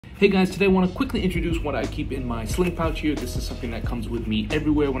Hey guys, today I want to quickly introduce what I keep in my sling pouch here. This is something that comes with me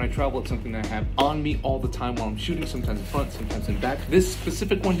everywhere when I travel. It's something that I have on me all the time while I'm shooting, sometimes in front, sometimes in back. This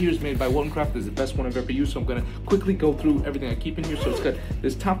specific one here is made by Wotancraft. It's the best one I've ever used, so I'm going to quickly go through everything I keep in here. So it's got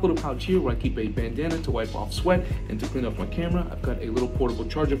this top little pouch here where I keep a bandana to wipe off sweat and to clean off my camera. I've got a little portable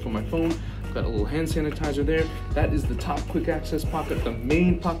charger for my phone. I've got a little hand sanitizer there. That is the top quick access pocket. The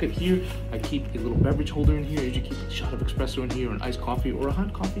main pocket here, I keep a little beverage holder in here. You keep a shot of espresso in here, or an iced coffee, or a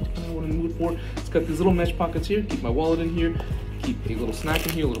hot coffee, depending on what I'm in the mood for. It's got these little mesh pockets here. Keep my wallet in here. Keep a little snack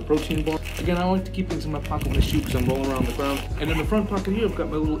in here, a little protein bar. Again, I like to keep things in my pocket when I shoot because I'm rolling around the ground. And in the front pocket here, I've got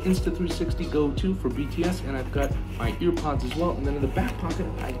my little Insta360 Go 2 for BTS, and I've got my ear pods as well. And then in the back pocket,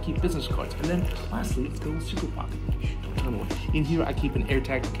 I keep business cards. And then lastly, let's go to the secret pocket. Don't tell anyone. In here, I keep an air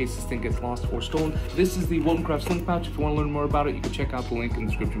tag in case this thing gets lost or stolen. This is the Wotancraft Sling Pouch. If you want to learn more about it, you can check out the link in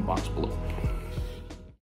the description box below.